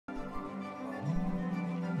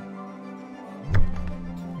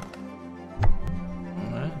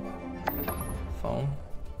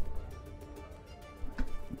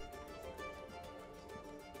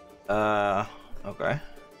Okay.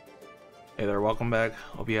 Hey there, welcome back.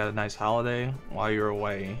 Hope you had a nice holiday. While you're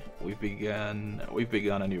away, we've begun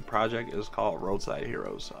a new project. It's called Roadside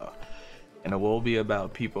Heroes, and it will be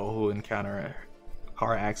about people who encounter a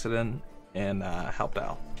car accident and helped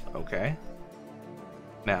out. Okay.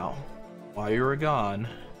 Now, while you were gone,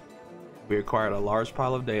 we acquired a large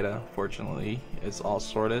pile of data. Fortunately, it's all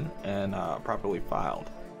sorted and properly filed.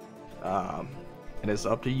 And it's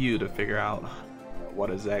up to you to figure out what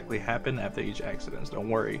exactly happened after each accident. Don't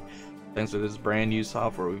worry. Thanks to this brand new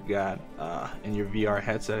software we've got in your VR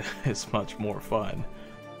headset, it's much more fun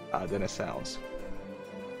than it sounds.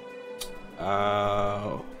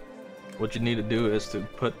 What you need to do is to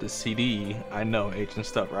put the CD, I know, ancient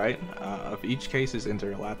stuff, right? Of each cases into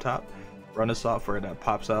your laptop, run the software that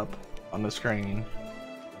pops up on the screen,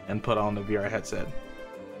 and put on the VR headset.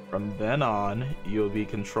 From then on, you'll be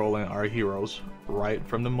controlling our heroes right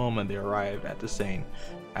from the moment they arrive at the scene.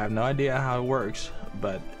 I have no idea how it works,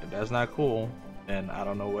 but if that's not cool, then I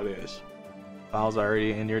don't know what is. Files are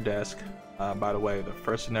already in your desk. By the way, the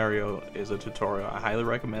first scenario is a tutorial. I highly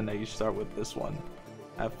recommend that you start with this one.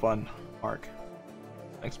 Have fun, Mark.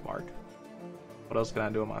 Thanks, Mark. What else can I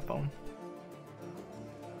do on my phone?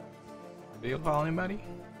 Video call anybody?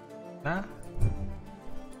 Nah?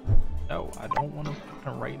 No, I don't want to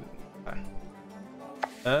fucking write it. Okay.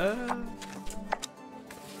 The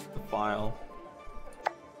file.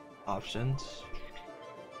 Options.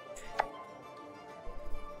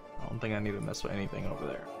 I don't think I need to mess with anything over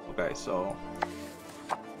there. Okay, so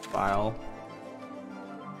file,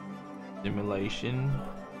 simulation.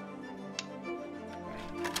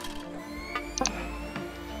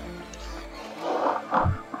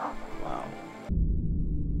 Wow.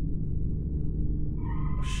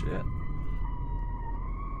 Oh shit.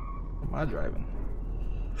 What am I driving?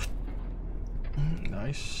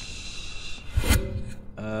 Nice.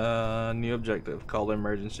 New objective, call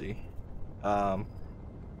emergency. Turn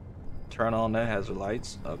on the hazard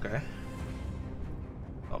lights. Okay.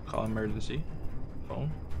 I'll call emergency.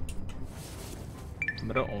 Phone.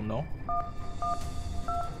 Número 1.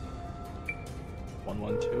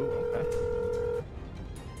 112. Okay.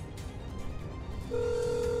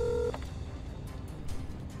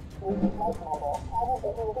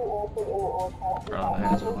 Turn on the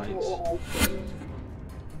hazard lights.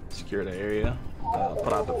 Secure the area.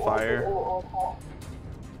 Put out the fire.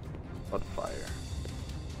 Put the fire.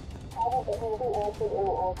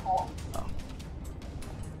 Oh.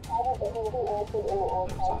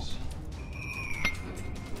 What's this?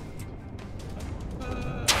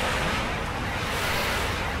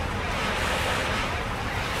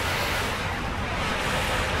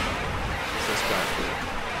 What's this guy for?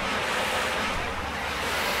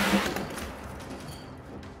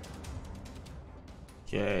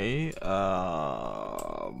 Okay,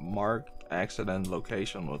 mark accident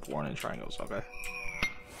location with warning triangles. Okay.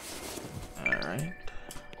 Alright.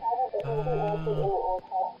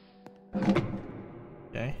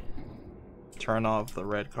 Okay. Turn off the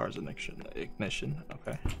red car's ignition.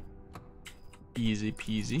 Okay. Easy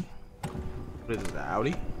peasy. What is it,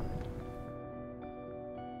 Audi?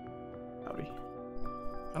 Audi.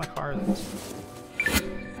 What kind of car is this?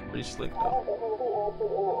 Pretty slick though.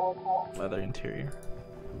 Leather interior.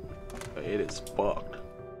 Okay, it is bugged.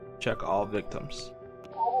 Check all victims.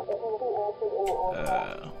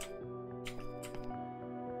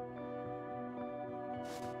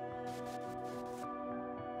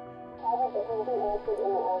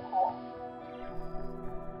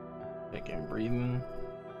 Taking breathing.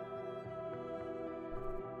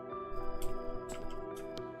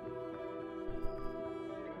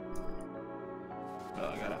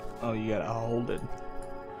 Oh, you gotta hold it.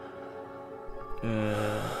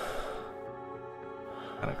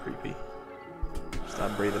 Kind of creepy.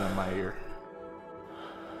 Stop breathing in my ear.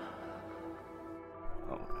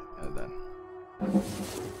 Oh, and then.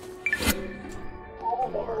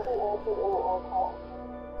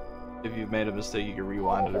 If you've made a mistake, you can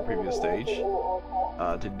rewind to the previous stage.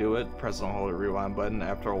 To do it, press and hold the rewind button.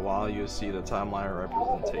 After a while, you'll see the timeline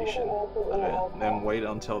representation. Then wait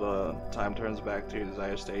until the time turns back to your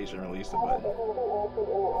desired stage and release the button.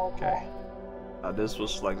 Okay. This will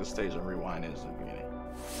select the stage and rewind is the beginning.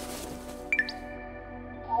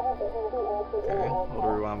 Okay, hold the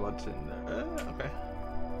rewind button. Okay.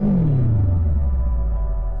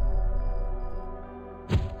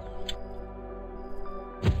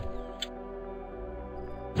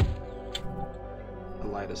 The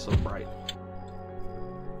light is so bright.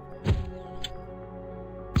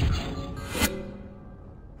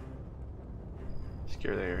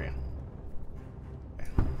 Secure the area.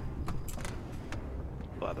 Okay.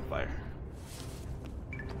 Pull out the fire.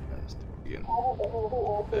 again.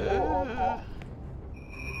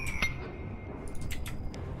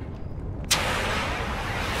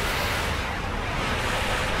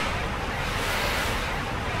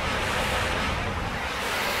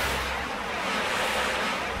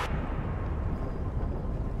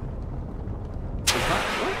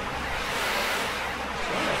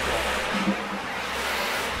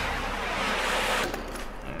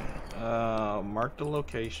 Mark the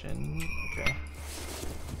location. Okay.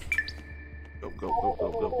 Go, go, go,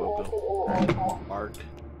 go, go, go, go. Alright, mark.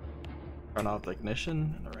 Turn off the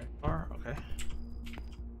ignition in the right car. Okay.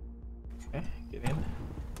 Okay, get in.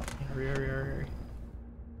 Hurry, hurry, hurry, hurry.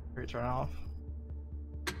 Hurry, turn off.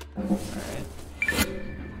 Alright.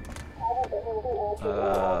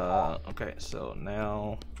 Okay, so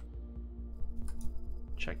now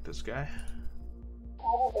check this guy.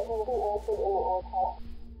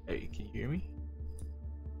 Hey, can you hear me?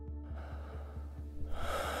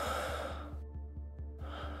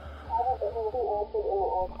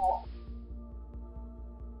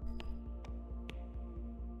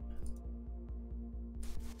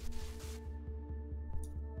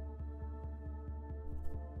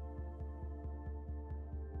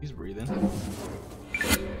 He's breathing.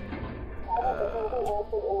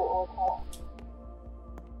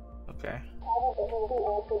 Okay.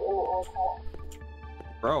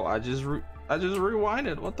 Bro, I just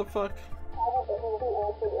rewinded. What the fuck?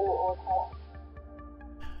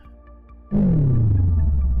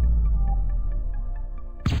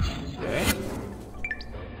 Okay.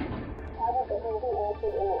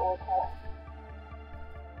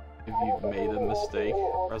 If you've made a mistake,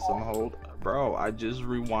 press and hold. Bro, I just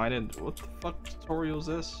rewinded. What the fuck tutorial is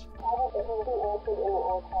this?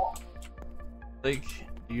 Like,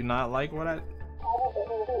 do you not like what I...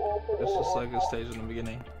 It's just like a stage in the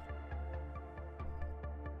beginning.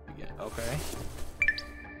 Okay.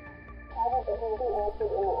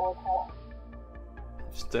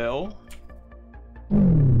 Still?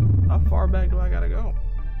 How far back do I gotta go?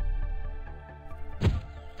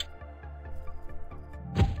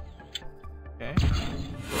 Okay.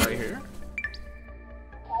 Right here.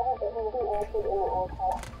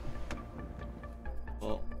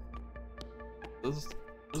 Well,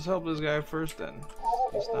 let's help this guy first then.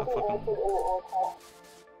 He's not fucking...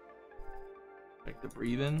 Like the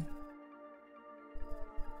breathing.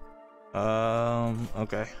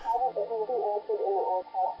 Okay.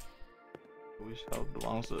 Which help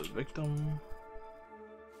belongs to the victim.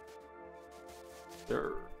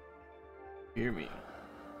 Sir, hear me.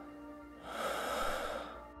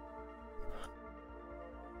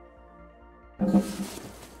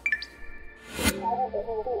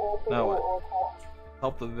 Now what?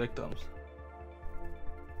 Help the victims.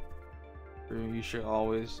 You should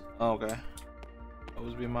always... Oh, okay.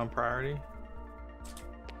 Always be my priority.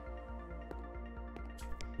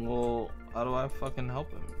 Well, how do I fucking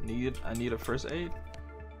help him? I need a first aid.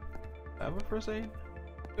 I have a first aid?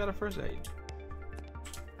 I got a first aid.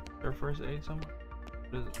 Is there a first aid somewhere?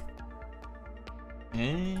 What is it?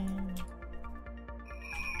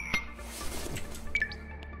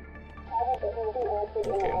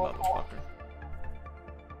 Okay, motherfucker.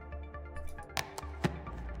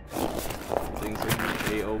 Things are gonna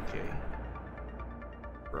be A-okay.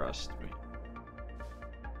 Trust me.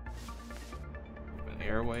 Open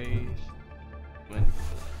airways. When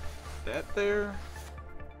that there.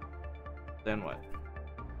 Then what?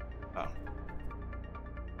 Oh.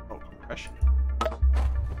 Oh, compression.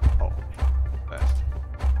 Oh, fast.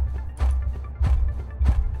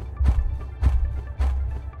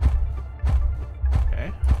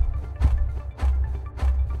 Okay.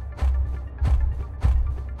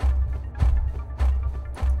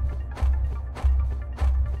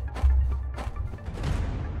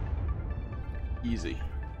 Easy.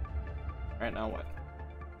 Alright, now what?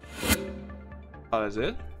 Oh, that's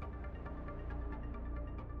it?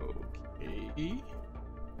 Okay.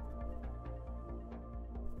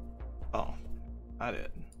 Oh, I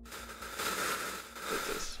did. What's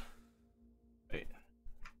this? Wait.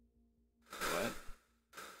 What?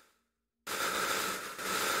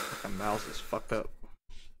 My mouse is fucked up.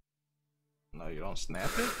 No, you don't snap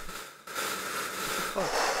it? What the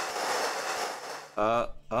fuck?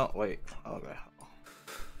 Oh, wait. Okay.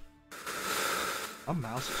 My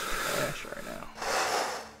mouse is trash right now.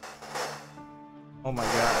 Oh my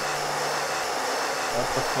god. What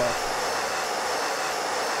the fuck?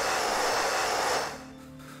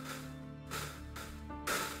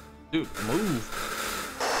 Dude, move.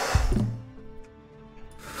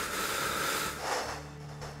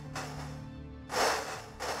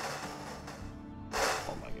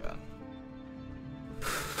 Oh my god.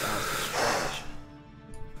 Mouse is trash.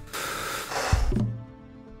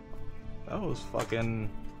 That was fucking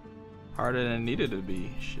harder than it needed to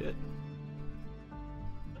be. Shit.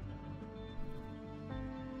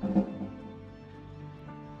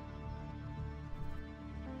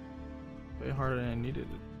 Way harder than it needed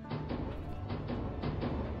to.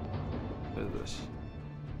 What is this?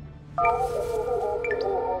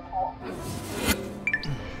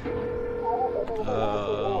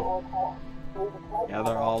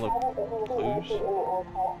 Gather all the clues.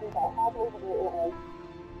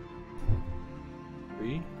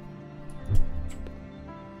 3.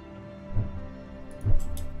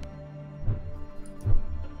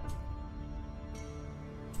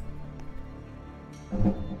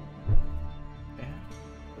 Okay.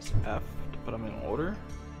 That's F to put them in order.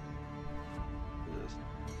 This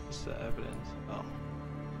is the evidence. Oh.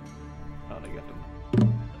 How to get them.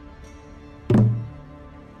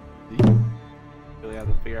 Really have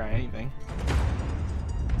to figure out anything.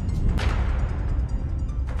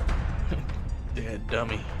 Dead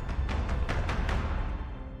dummy.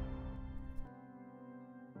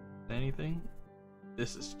 Anything?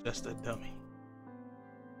 This is just a dummy.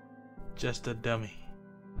 Just a dummy.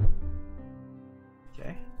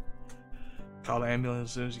 Okay. Call the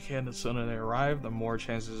ambulance as soon as you can. The sooner they arrive, the more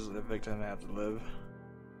chances the victim have to live.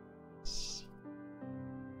 It's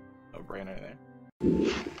no brainer there.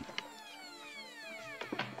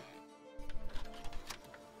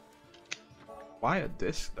 Why a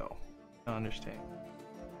disc though? I don't understand.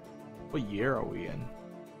 What year are we in?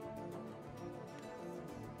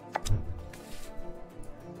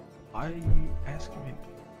 Why are you asking me?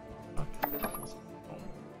 Okay.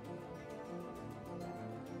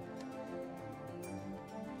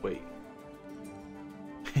 Wait.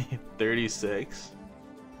 36?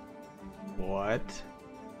 What?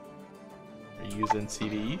 Are you using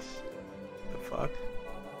CDs? The fuck?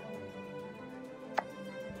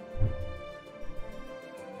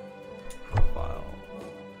 Profile.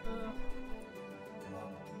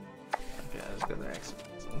 Okay, let's go to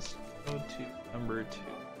accidents. Let's go to number 2.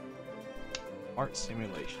 Art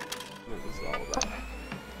simulation. What is this all about?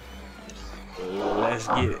 Let's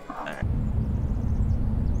get it. Alright.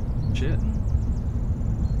 Shit.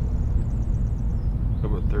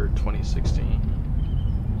 October 3rd, 2016.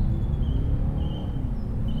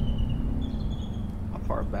 How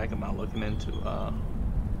far back am I looking into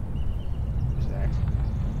exact?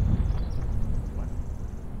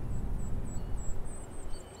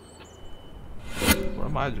 What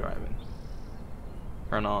am I driving?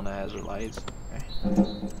 Turn on the hazard lights. Okay.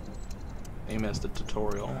 Aim as the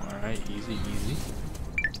tutorial. Alright, easy, easy.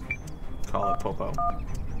 Call it Popo.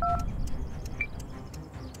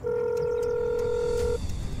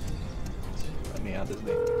 Let me out this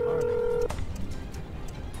thing.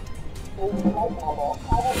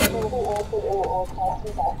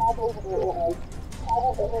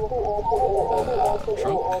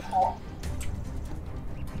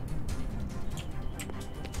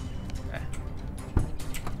 Okay.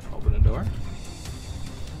 Open the door.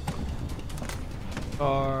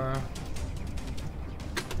 Car.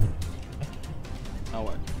 Now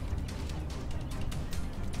what?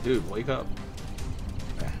 Dude, wake up.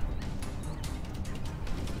 Okay.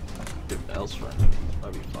 Dude, elsewhere.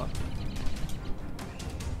 That'd be fun.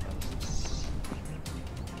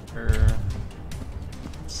 Her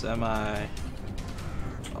semi.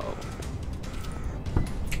 Oh.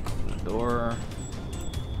 Open the door.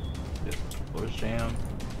 Door's jammed.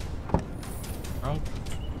 Trunk.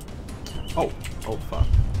 Oh. Oh fuck.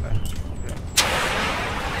 Okay. Okay.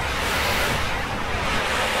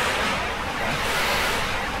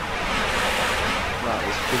 Wow,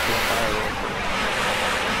 this freaking fire real quick.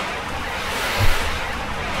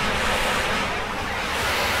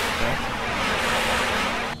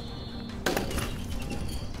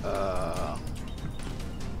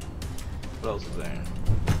 What else is there?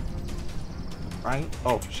 Right?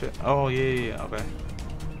 Oh shit. Oh yeah, okay.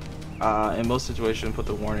 In most situations, put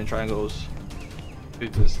the warning triangles.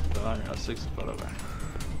 Dude, this 160 photo back.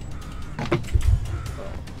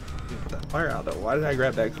 Put that fire out though. Why did I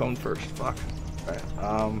grab that cone first? Fuck. Alright,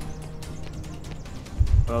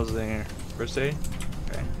 what else is in here? First aid?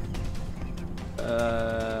 Okay.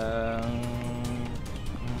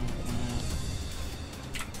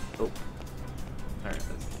 Oh. Alright.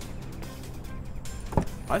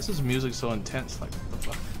 Why is this music so intense? Like, what the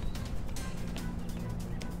fuck?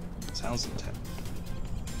 It sounds intense.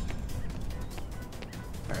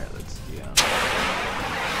 Alright, let's see.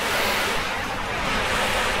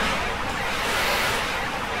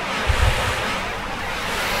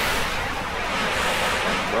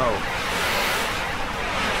 Bro.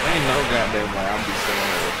 Ain't no goddamn way I'm be sitting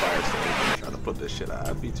there with fire station trying to put this shit out.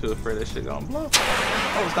 I'd be too afraid this shit gonna blow.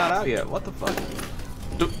 Oh, it's not out yet. What the fuck?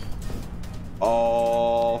 Dude.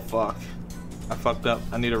 Oh, fuck. I fucked up.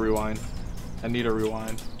 I need a rewind. I need a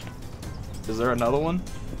rewind. Is there another one?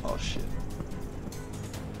 Oh, shit.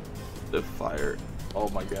 The fire. Oh,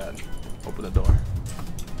 my God. Open the door.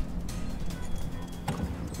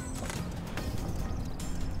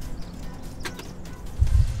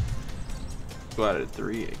 Go out of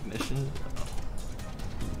 3 ignition.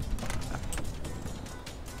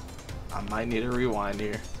 I might need a rewind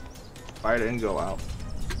here. Fire didn't go out.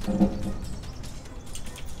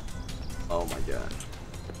 Oh my god.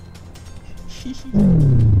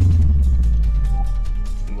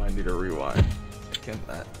 Might need a rewind. Can't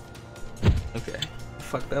that. Okay.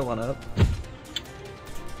 Fuck that one up.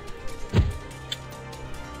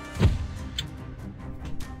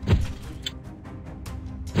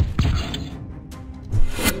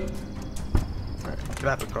 Alright, get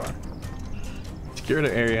out of the car. Secure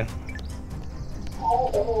the area.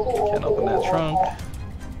 Can't open that trunk.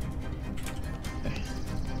 Okay.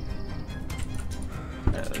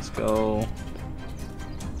 Alright, let's go.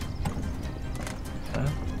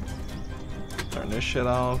 Okay. Turn this shit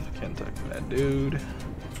off. Can't talk to that dude.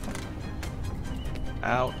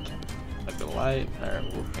 Out. Like the light.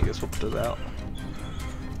 Alright, I guess we'll put this out.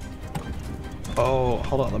 Oh,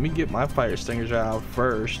 hold on. Let me get my fire extinguisher out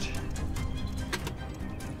first.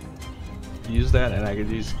 Use that, and I could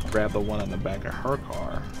just grab the one on the back of her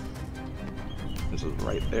car. This is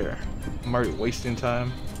right there. I'm already wasting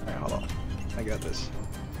time. Alright, hold on. I got this.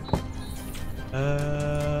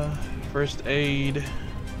 First aid.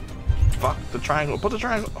 Fuck the triangle. Put the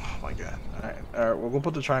triangle. Oh my god. Alright, we'll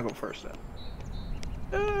put the triangle first then.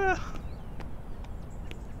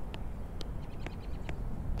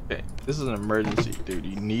 Okay, this is an emergency, dude.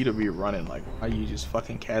 You need to be running. Like, why are you just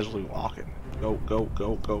fucking casually walking? Go, go,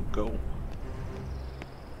 go, go, go.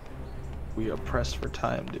 We are pressed for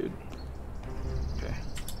time, dude. Okay.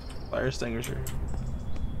 Fire extinguisher.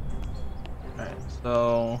 Alright,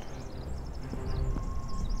 so...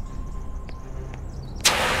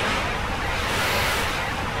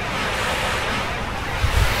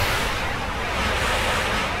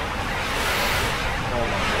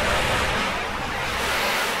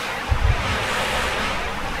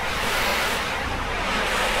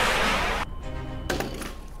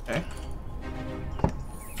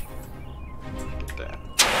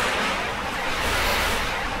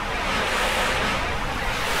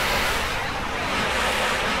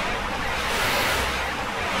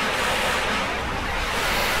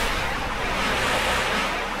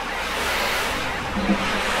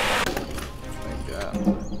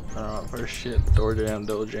 First shit, door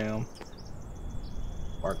jam.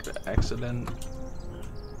 Mark the accident.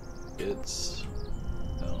 It's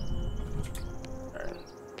no. Alright.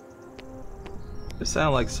 It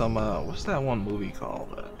sounds like some what's that one movie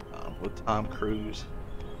called with Tom Cruise?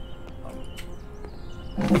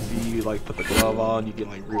 You like put the glove on, you can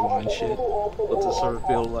like rewind shit. What's it sort of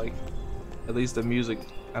feel like? At least the music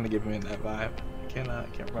kind of give me that vibe. Can't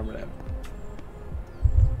remember that.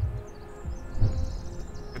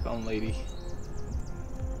 On lady.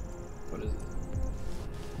 What is it?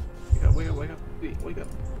 Wake up. Wake up.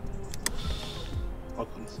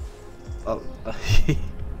 Welcomes. Oh,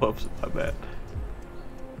 whoops, my bad.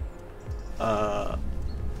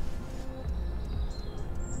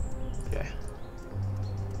 Okay.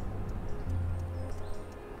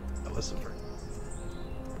 Now listen for.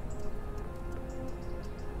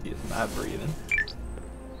 He is not breathing.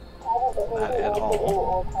 Not at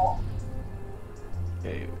all.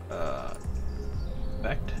 Okay,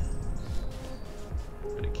 effect.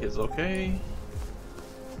 Are the kids okay?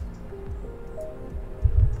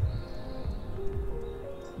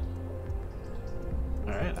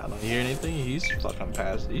 Alright, I don't hear anything. He's fucking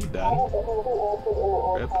passed. He's done.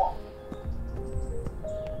 Rip.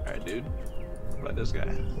 Alright, dude. What about this guy?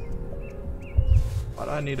 Why do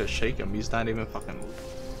I need to shake him? He's not even fucking...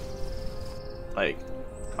 like,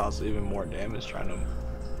 cause even more damage trying to...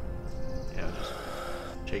 yeah, just...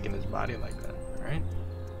 shaking his body like that, right?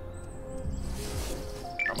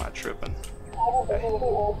 Or am I tripping? Okay.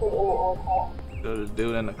 Go to the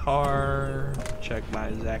dude in the car, check my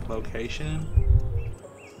exact location.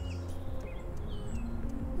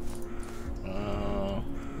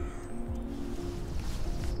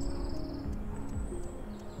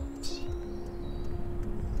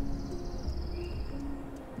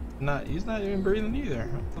 He's not even breathing either.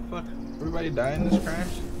 What the fuck? Everybody died in this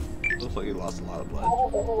crash? Looks like he lost a lot of blood.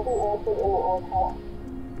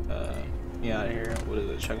 Me out of here. What is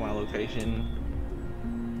it? Check my location.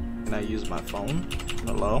 Can I use my phone?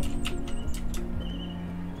 Hello?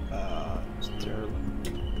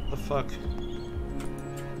 fuck?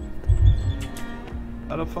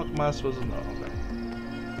 How the fuck am I supposed to know? Okay.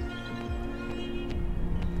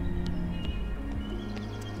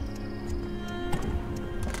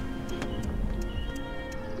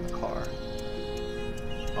 Car.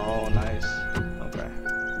 Oh, nice. Okay.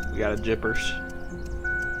 We got a Jippers.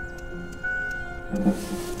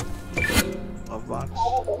 Love box.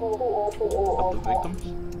 Of the victims.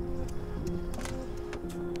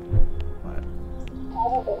 What?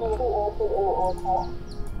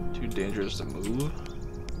 Too dangerous to move.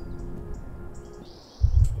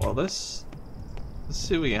 Well, let's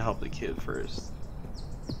see if we can help the kid first.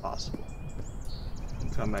 If possible.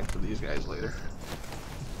 Come back to these guys later.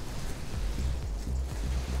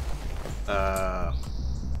 Oh.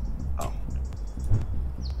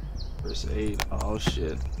 First aid. Oh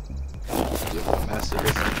shit. Give a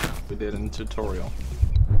message we did in the tutorial.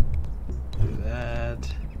 Do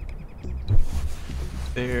that.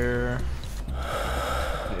 There.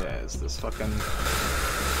 Yeah, it's this fucking.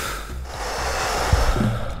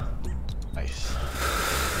 Nice.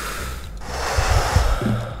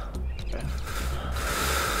 Okay.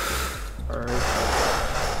 Perfect.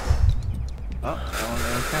 Oh, that one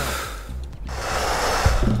didn't count.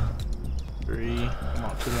 3. Come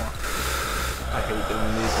on, 2 more. I hate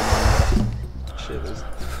doing these in my mouth. Shit is.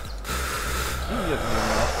 You can get me in your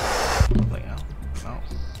mouth. Like, no. No.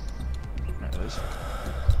 There it is.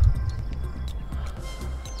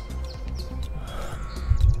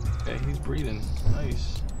 Okay, he's breathing. Nice.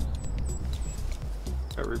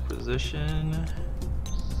 Recovery position.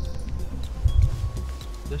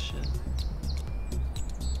 Position.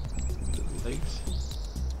 The legs.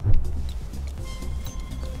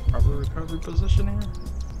 Proper recovery position here.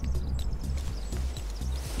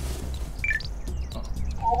 Oh.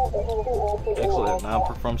 Excellent. Now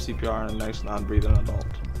perform CPR on the next non-breathing adult.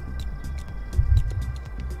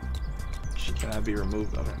 She cannot be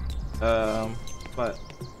removed. Okay. But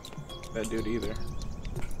that dude either.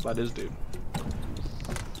 But this dude.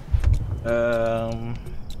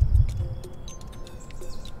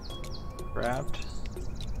 Grabbed.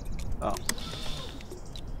 Oh.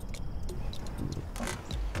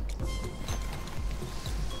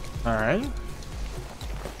 Alright.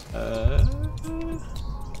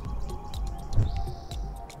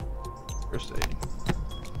 First aid.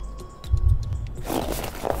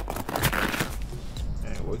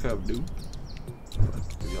 Okay, wake up, dude.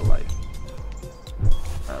 Do your life.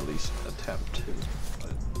 Or at least attempt to.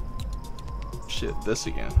 But shit, this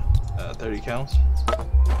again. 30 counts.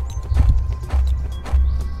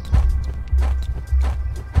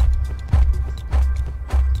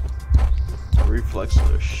 Reflexes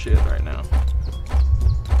are shit right now.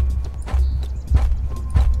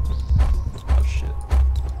 Oh shit.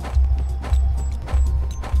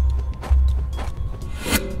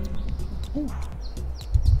 Whew.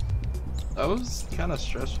 That was kind of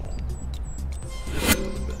stressful. Just a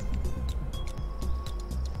little bit.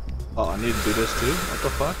 Oh, I need to do this too? What the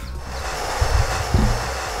fuck?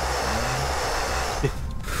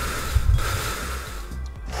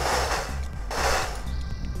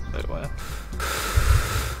 Wait, what?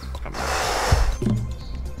 Come on.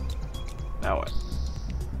 Now what?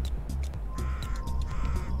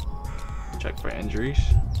 Check for injuries.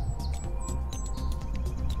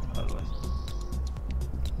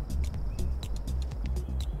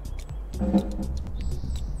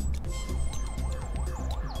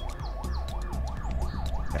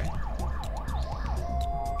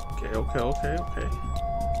 Okay.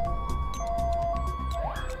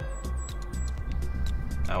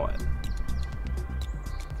 Now what?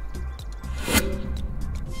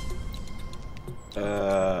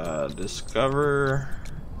 Discover.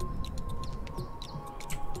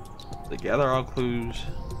 To gather all clues,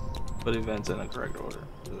 put events in the correct order.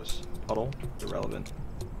 This puddle, irrelevant.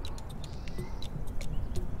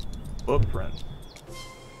 Footprint.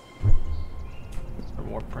 Or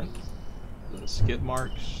more print. The skid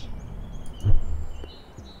marks.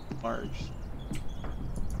 Marks.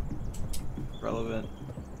 Relevant.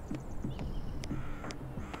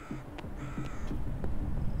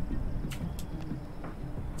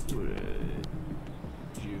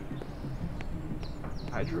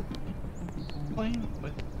 Hydroplane?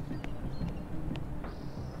 What?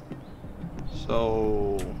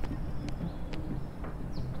 So.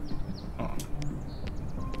 Huh.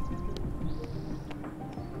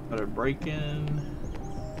 Better break in.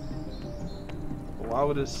 Why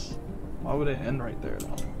would it end right there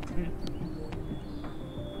though?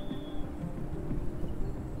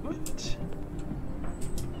 What?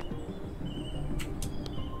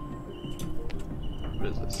 What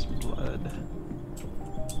is this? Blood.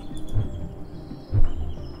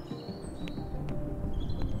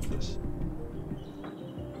 this?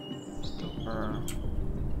 Door.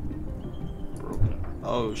 Broken.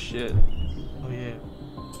 Oh shit. Oh yeah.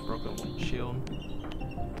 Broken windshield.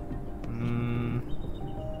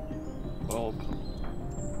 Welcome.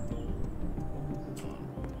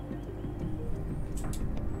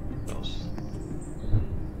 What else?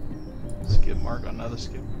 Skip mark, another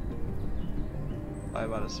skip.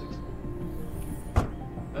 5 out of 6.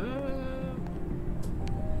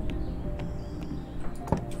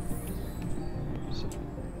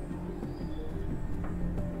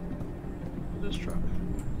 This truck.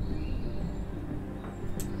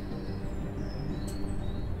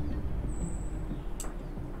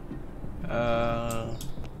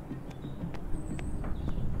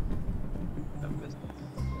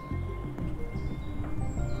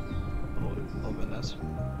 Open this.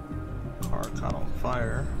 Car caught on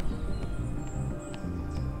fire.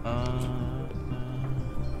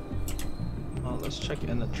 Oh, let's check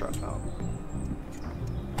in the truck out.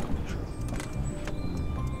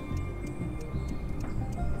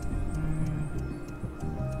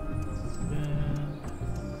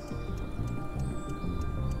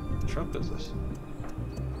 What truck is this?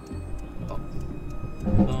 Oh.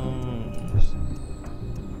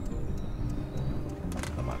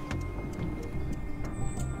 Come on.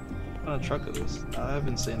 What kind of truck is this? I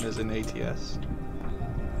haven't seen this in ATS.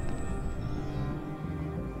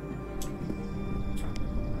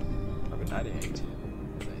 Probably not in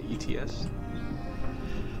ETS.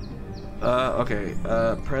 Okay,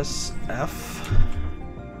 press F.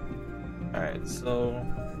 Alright, so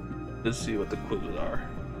let's see what the clues are.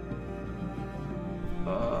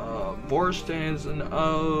 Board stands and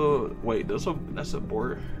oh wait, that's a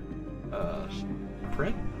board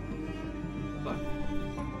print?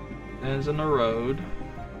 Stands in the road.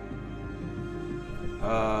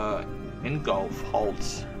 Engulf,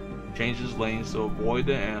 halts, changes lanes to avoid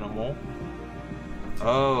the animal.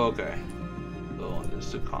 Oh, okay. So this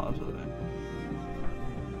is the cause of that.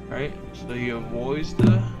 Right? So he avoids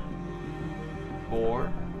the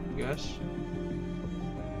boar, I guess.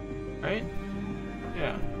 Right?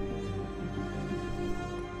 Yeah.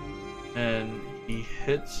 And he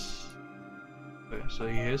hits. Okay, so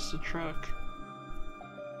he hits the truck.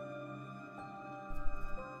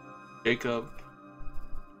 Jacob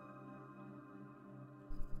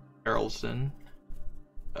Harrelson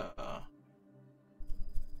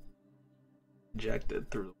ejected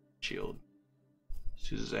through the windshield.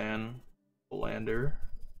 Suzanne Bolander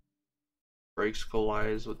brakes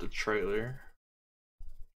collides with the trailer.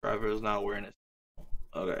 Driver is not wearing it.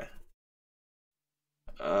 Okay.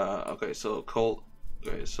 Okay, so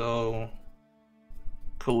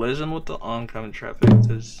collision with the oncoming traffic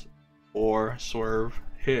or swerve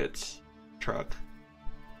hits truck.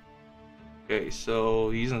 Okay, so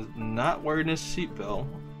he's not wearing his seatbelt.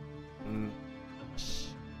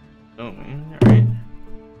 Right?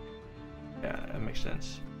 Yeah, that makes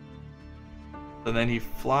sense. So then he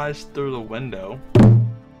flies through the window. I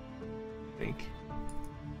think.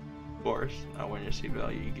 Of course, not wearing your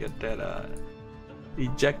seatbelt, you get that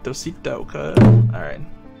ejectocito cut. Alright.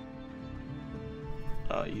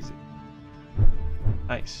 Oh, easy.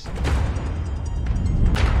 Nice.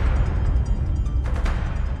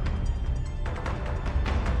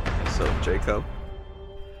 So Jacob.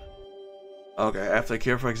 Okay, after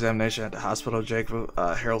careful examination at the hospital, Jacob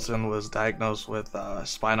Harrelson was diagnosed with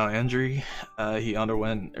spinal injury. He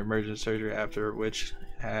underwent emergency surgery, after which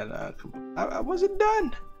had I wasn't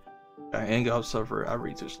done. Engulf suffered, I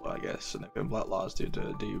read too slow, I guess, significant blood loss due to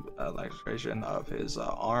the lacration of his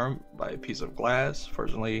arm by a piece of glass.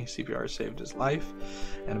 Fortunately, CPR saved his life,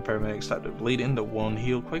 and the paramedics stopped the bleeding. The wound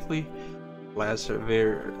healed quickly. Glass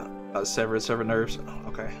severed several nerves.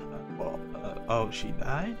 Okay, oh, she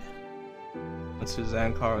died? When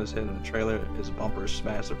Suzanne car was hit in the trailer, his bumper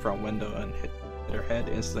smashed the front window and hit their head,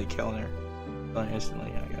 instantly killing her.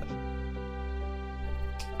 Instantly, I guess.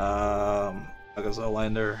 August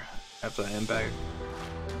Olander, after the impact,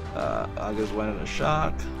 August went into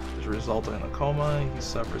shock, which resulted in a coma. He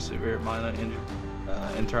suffered severe minor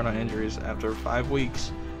internal injuries. After 5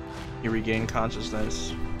 weeks, he regained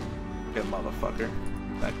consciousness. Good motherfucker.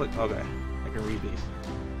 Can I click? Okay, I can read these.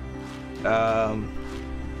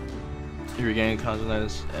 He regained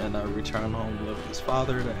consciousness and returned home to live with his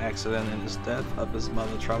father. The accident and his death of his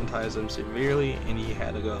mother traumatized him severely, and he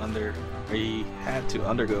had to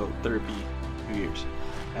undergo therapy for 2 years.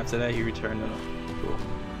 After that, he returned to school.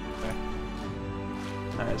 Okay.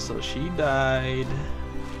 Alright, so she died.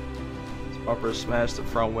 His bumper smashed the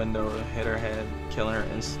front window and hit her head, killing her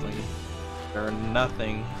instantly. There's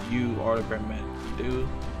nothing you or the paramedic can do.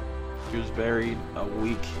 She was buried a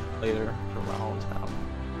week later from my hometown.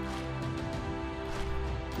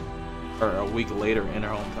 or a week later in her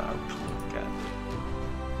hometown. Okay.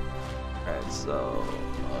 Alright, so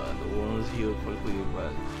the wounds healed quickly,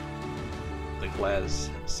 but the glass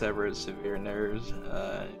severed severe nerves.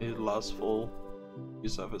 He lost full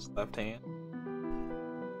use of his left hand.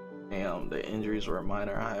 The injuries were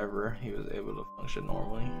minor, however, he was able to function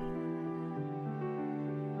normally.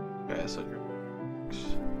 Okay, so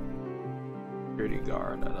security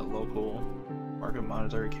guard at a local market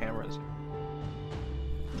monitoring cameras.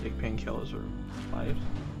 Take painkillers for life.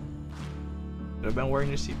 Should have been wearing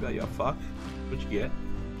your seatbelt, y'all fuck. What you get?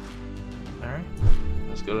 Alright,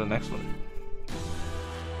 let's go to the next one.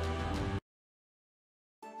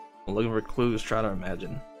 I'm looking for clues, try to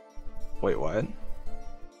imagine. Wait, what?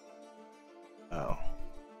 Oh.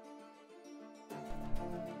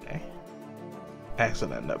 Okay.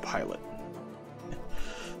 Accident at pilot.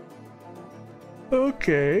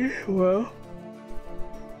 Okay, well.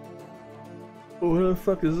 Where the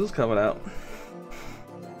fuck is this coming out?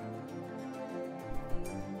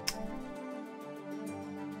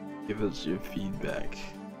 Give us your feedback.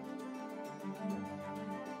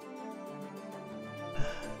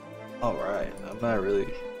 Alright, I'm not really...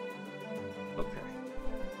 Okay.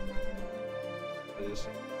 I just...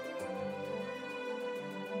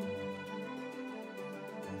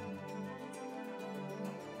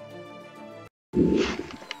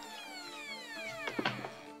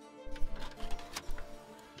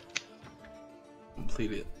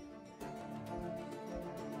 Complete it.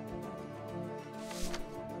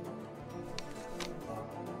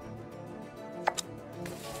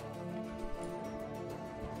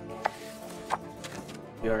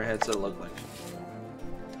 Your headset look like.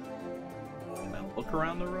 Can I look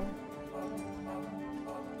around the room?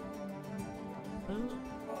 Okay.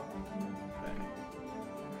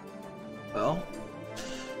 Well,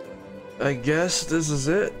 I guess this is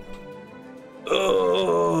it.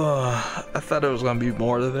 I thought it was gonna be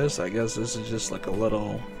more to this. I guess this is just like a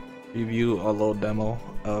little review, a little demo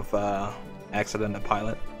of Accident at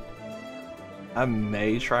Pilot. I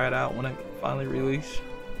may try it out when it finally releases.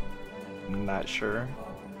 I'm not sure.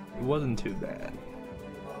 It wasn't too bad.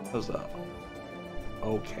 It was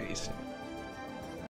okay.